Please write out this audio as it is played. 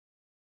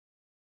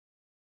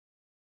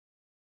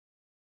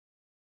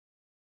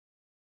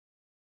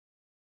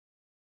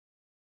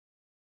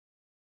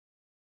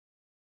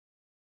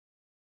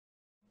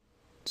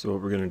So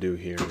what we're going to do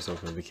here is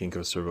open the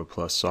Kinco Servo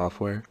Plus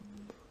software.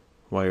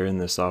 While you're in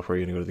the software,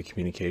 you're going to go to the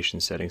Communication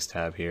Settings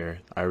tab here.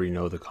 I already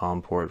know the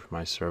COM port for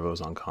my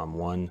servos on COM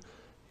 1. You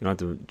don't have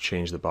to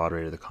change the baud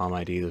rate or the COM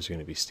ID. Those are going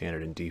to be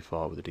standard and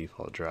default with the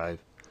default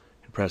drive.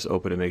 And press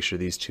open to make sure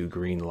these two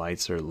green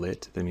lights are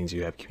lit. That means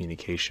you have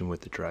communication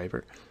with the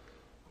driver.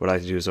 What I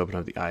like to do is open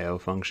up the I/O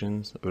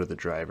functions. I'll go to the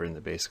driver in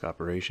the basic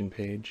operation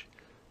page.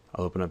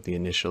 I'll open up the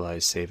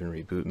initialize, save, and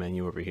reboot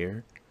menu over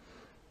here.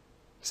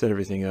 Set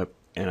everything up,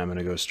 and I'm going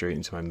to go straight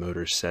into my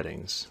motor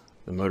settings.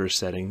 The motor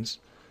settings,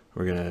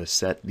 we're going to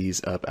set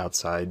these up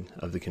outside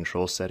of the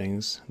control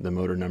settings. The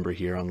motor number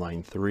here on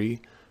line 3,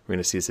 we're going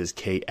to see it says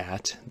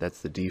K-AT.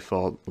 That's the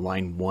default.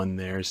 Line 1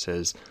 there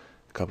says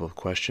a couple of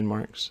question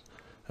marks.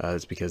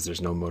 It's because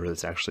there's no motor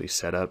that's actually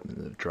set up.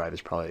 The drive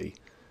is probably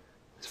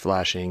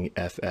flashing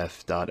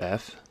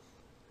FF.F.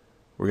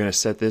 We're going to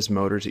set this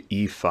motor to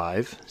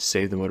E5,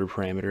 save the motor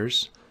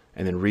parameters,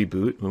 and then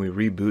reboot. When we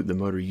reboot, the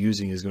motor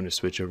using is going to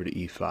switch over to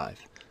E5.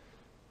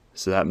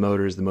 So that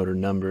motor is the motor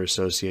number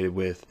associated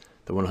with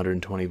the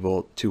 120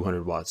 volt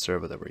 200 watt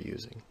servo that we're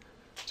using.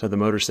 So the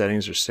motor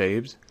settings are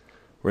saved.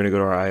 We're going to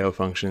go to our I/O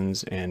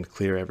functions and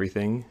clear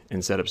everything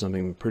and set up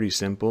something pretty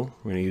simple.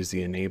 We're going to use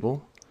the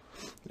enable,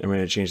 and we're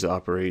going to change the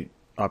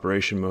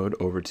operation mode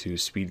over to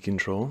speed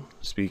control.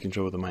 Speed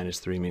control with a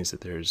 -3 means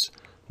that there's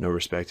no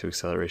respect to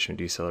acceleration or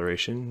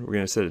deceleration. We're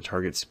going to set a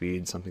target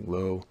speed, something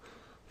low,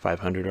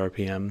 500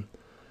 RPM.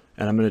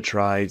 And I'm going to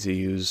try to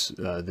use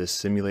this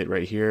simulate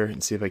right here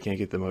and see if I can't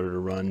get the motor to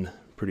run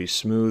pretty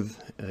smooth.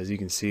 As you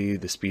can see,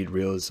 the speed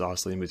reel is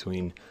oscillating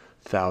between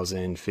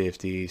 1000,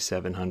 50,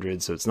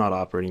 700, so it's not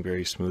operating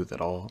very smooth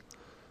at all.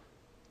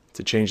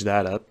 To change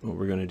that up, what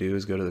we're going to do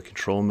is go to the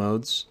control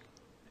modes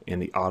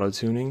and the auto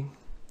tuning.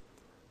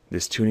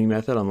 This tuning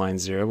method on line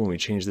 0, when we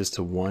change this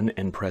to 1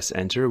 and press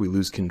enter, we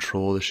lose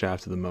control of the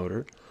shaft of the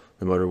motor.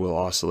 The motor will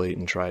oscillate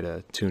and try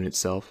to tune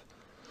itself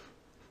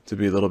to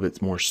be a little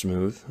bit more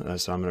smooth.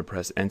 So I'm going to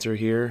press enter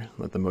here,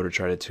 let the motor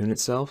try to tune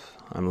itself.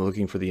 I'm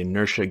looking for the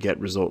inertia get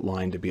result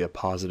line to be a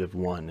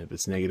 +1. If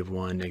it's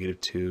 -1,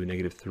 -2,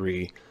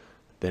 -3,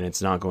 then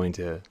it's not going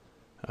to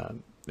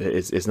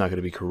it's not going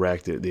to be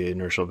correct. The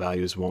inertial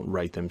values won't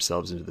write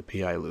themselves into the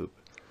PI loop.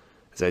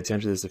 As I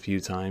attempted this a few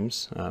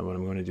times, what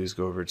I'm going to do is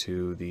go over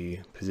to the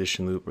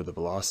position loop, or the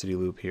velocity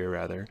loop here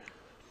rather,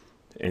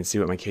 and see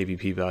what my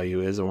kVp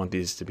value is. I want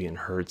these to be in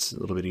hertz, a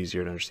little bit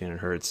easier to understand in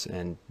hertz,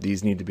 and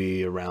these need to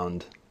be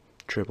around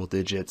triple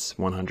digits,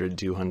 100,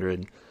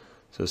 200,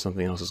 so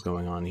something else is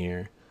going on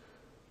here.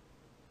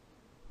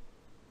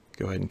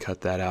 Go ahead and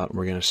cut that out.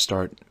 We're going to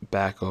start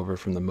back over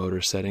from the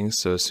motor settings.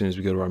 So as soon as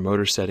we go to our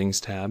motor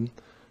settings tab,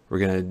 we're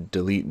going to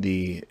delete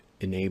the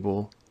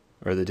enable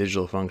or the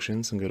digital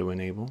functions and go to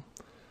enable.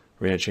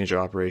 We're going to change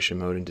our operation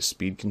mode into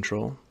speed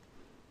control.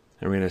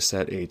 And we're going to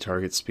set a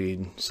target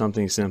speed,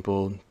 something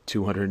simple,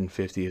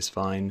 250 is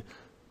fine.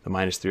 The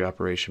 -3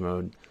 operation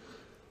mode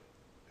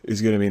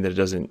is going to mean that it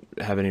doesn't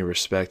have any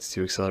respect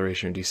to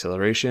acceleration or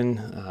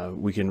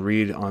deceleration. We can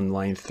read on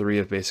line 3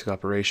 of basic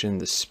operation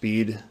the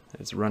speed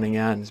it's running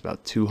at. It's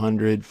about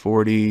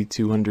 240,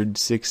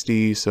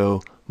 260,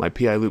 so my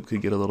PI loop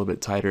could get a little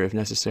bit tighter if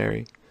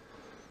necessary.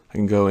 I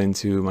can go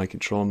into my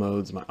control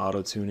modes, my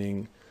auto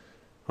tuning.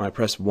 When I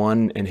press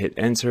 1 and hit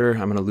enter,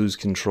 I'm going to lose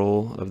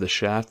control of the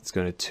shaft. It's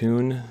going to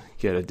tune,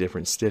 get a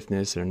different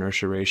stiffness and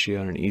inertia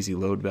ratio and an easy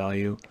load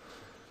value.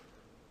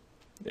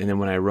 And then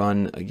when I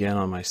run again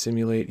on my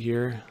simulate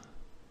here,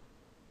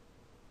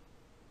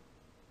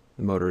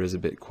 the motor is a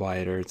bit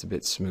quieter, it's a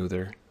bit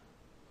smoother.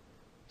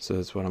 So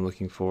that's what I'm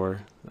looking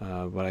for.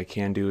 What I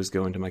can do is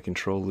go into my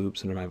control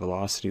loops under my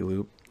velocity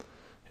loop,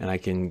 and I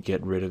can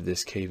get rid of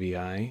this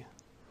KVI.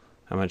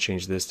 I'm going to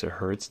change this to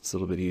hertz. It's a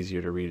little bit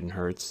easier to read in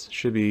hertz.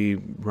 Should be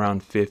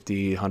around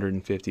 50,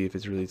 150 if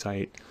it's really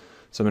tight.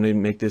 So I'm going to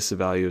make this a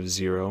value of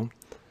 0,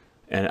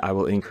 and I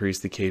will increase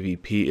the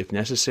kVp if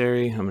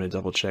necessary. I'm going to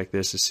double check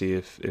this to see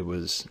if it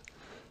was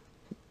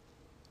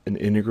an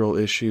integral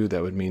issue.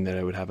 That would mean that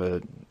I would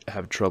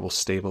have trouble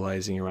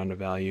stabilizing around a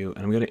value.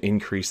 And I'm going to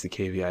increase the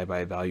KVI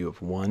by a value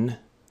of 1.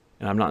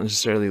 And I'm not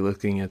necessarily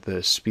looking at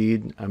the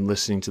speed. I'm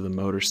listening to the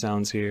motor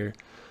sounds here.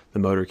 The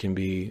motor can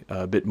be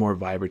a bit more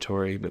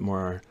vibratory, a bit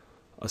more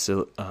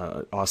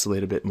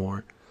oscillate a bit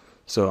more.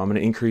 So I'm going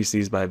to increase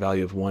these by a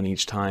value of 1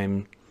 each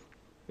time.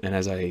 And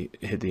as I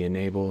hit the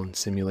enable and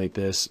simulate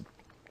this,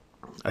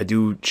 I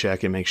do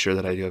check and make sure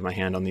that I do have my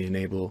hand on the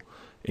enable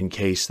in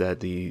case that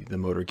the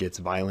motor gets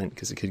violent,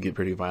 because it could get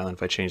pretty violent.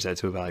 If I change that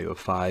to a value of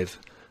 5,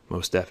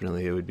 most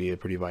definitely it would be a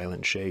pretty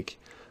violent shake.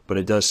 But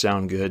it does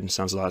sound good and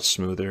sounds a lot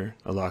smoother,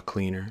 a lot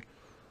cleaner.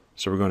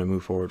 So we're going to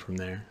move forward from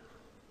there.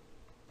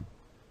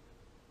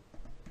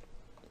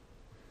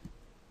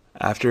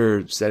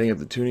 After setting up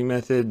the tuning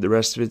method, the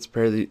rest of it's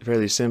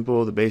fairly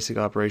simple. The basic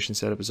operation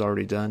setup is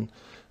already done.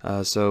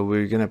 So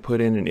we're going to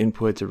put in an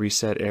input to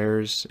reset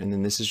errors, and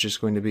then this is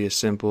just going to be a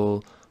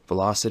simple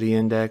velocity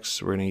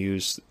index. We're going to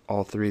use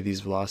all 3 of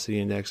these velocity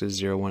indexes,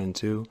 0, 1, and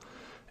 2.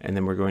 And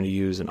then we're going to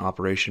use an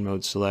operation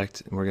mode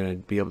select, and we're going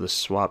to be able to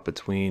swap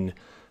between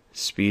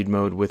speed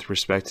mode with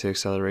respect to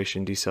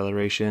acceleration,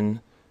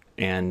 deceleration,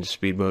 and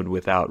speed mode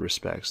without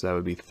respect. So that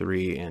would be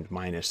 3 and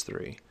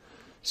 -3.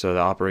 So the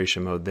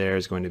operation mode there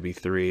is going to be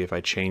 3. If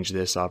I change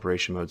this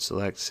operation mode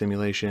select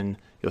simulation,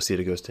 you'll see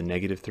it goes to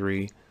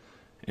 -3.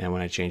 And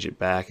when I change it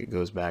back, it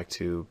goes back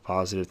to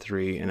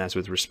 +3. And that's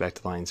with respect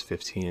to lines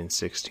 15 and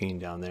 16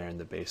 down there in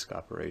the basic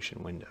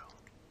operation window.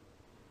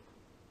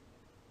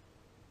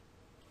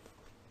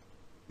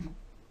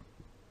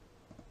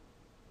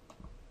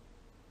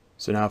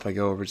 So now if I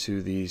go over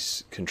to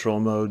these control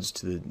modes,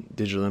 to the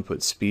digital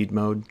input speed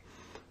mode,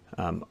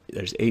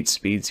 there's 8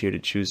 speeds here to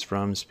choose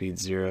from: speed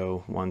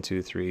 0, 1,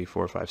 2, 3,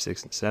 4, 5,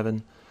 6, and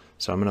 7.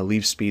 So I'm going to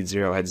leave speed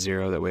 0 at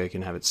 0, that way I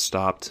can have it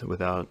stopped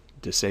without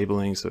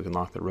disabling, so it can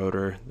lock the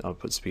rotor. I'll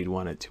put speed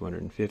 1 at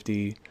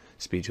 250,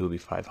 speed 2 will be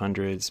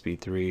 500,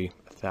 speed 3,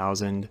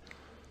 1000,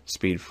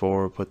 speed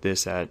 4, we'll put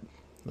this at,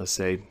 let's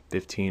say,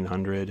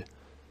 1500,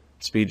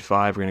 speed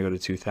 5, we're going to go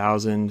to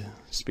 2000,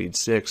 speed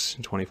 6,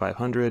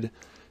 2500,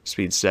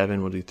 speed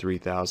 7 will do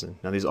 3000.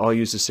 Now these all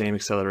use the same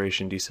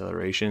acceleration,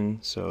 deceleration,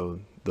 so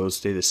those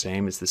stay the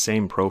same. It's the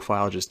same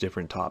profile, just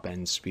different top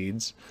end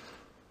speeds.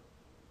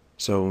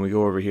 So when we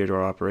go over here to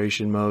our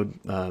operation mode,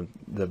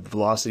 the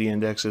velocity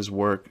indexes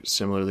work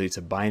similarly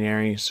to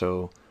binary.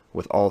 So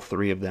with all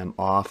 3 of them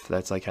off,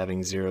 that's like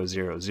having 0,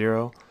 0,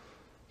 0.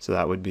 So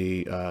that would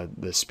be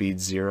the speed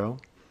 0.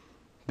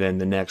 Then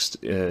the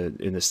next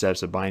in the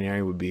steps of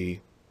binary would be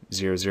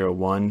 0, 0,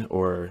 1,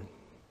 or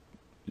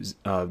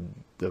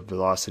the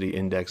velocity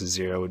index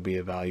 0 would be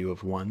a value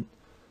of 1.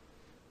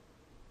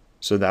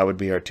 So that would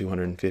be our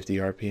 250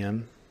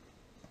 RPM.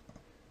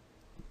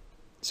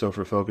 So if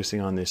we're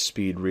focusing on this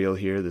speed reel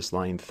here, this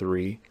line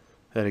 3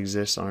 that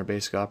exists on our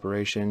basic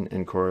operation,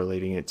 and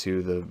correlating it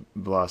to the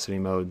velocity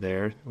mode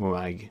there,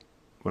 when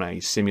I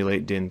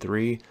simulate DIN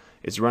 3,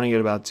 it's running at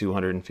about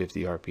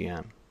 250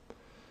 RPM.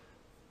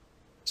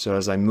 So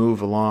as I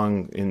move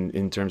along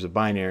in terms of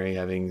binary,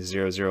 having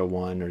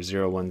 001 or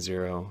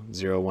 010,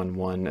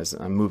 011, as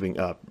I'm moving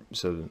up,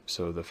 so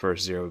the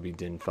first 0 would be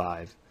DIN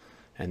 5,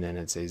 and then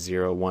it's a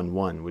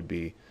 011 would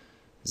be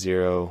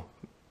 0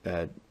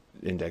 at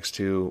index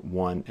 2,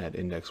 1 at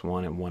index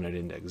 1, and 1 at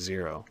index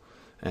 0.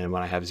 And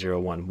when I have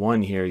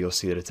 011 here, you'll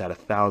see that it's at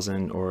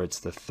 1000, or it's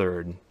the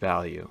 3rd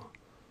value.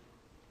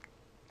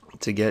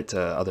 To get to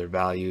other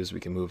values,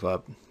 we can move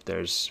up.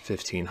 There's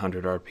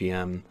 1500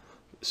 RPM,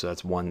 so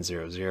that's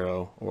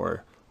 100,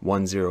 or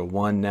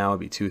 101 now would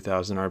be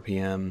 2000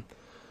 RPM,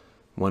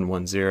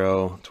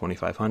 110,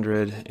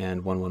 2500,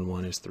 and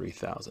 111 is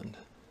 3000.